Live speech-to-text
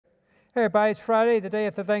Hey everybody, it's Friday, the day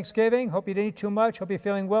after Thanksgiving. Hope you didn't eat too much. Hope you're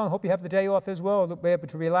feeling well, and hope you have the day off as well. Be able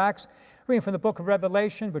to relax. Reading from the book of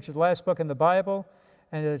Revelation, which is the last book in the Bible,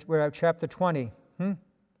 and we're at chapter 20. Let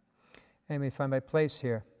me find my place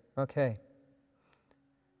here. Okay.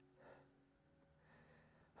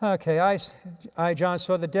 I, John,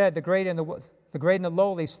 saw the dead, the great and the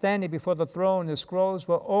lowly, standing before the throne. The scrolls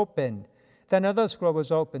were opened. Then another scroll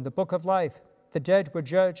was opened, the book of life. The dead were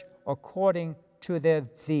judged according to their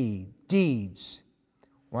deeds.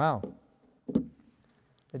 Wow.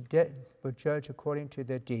 The dead were judged according to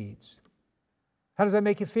their deeds. How does that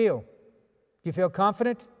make you feel? Do you feel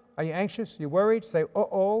confident? Are you anxious? Are you worried? Say,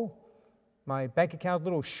 uh-oh, my bank account's a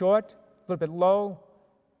little short, a little bit low.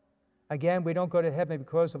 Again, we don't go to heaven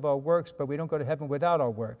because of our works, but we don't go to heaven without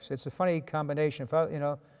our works. It's a funny combination.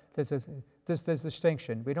 There's this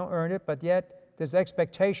distinction. We don't earn it, but yet there's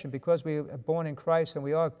expectation because we are born in Christ and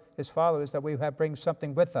we are His followers that we bring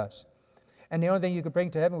something with us. And the only thing you can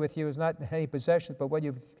bring to heaven with you is not any possessions, but what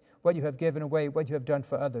you have given away, what you have done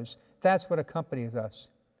for others. That's what accompanies us.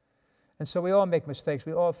 And so we all make mistakes.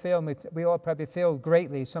 We all fail. We all probably fail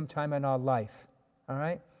greatly sometime in our life. All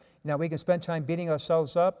right? Now we can spend time beating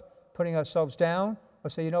ourselves up, putting ourselves down, or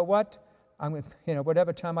say, you know what?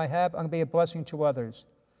 Whatever time I have, I'm going to be a blessing to others.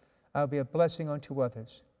 I'll be a blessing unto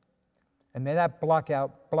others. And may that blotch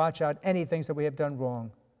out any things that we have done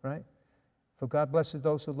wrong, right? For God blesses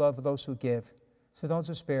those who love, those who give. So don't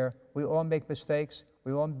despair. We all make mistakes.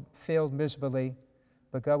 We all fail miserably.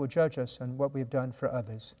 But God will judge us on what we've done for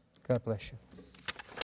others. God bless you.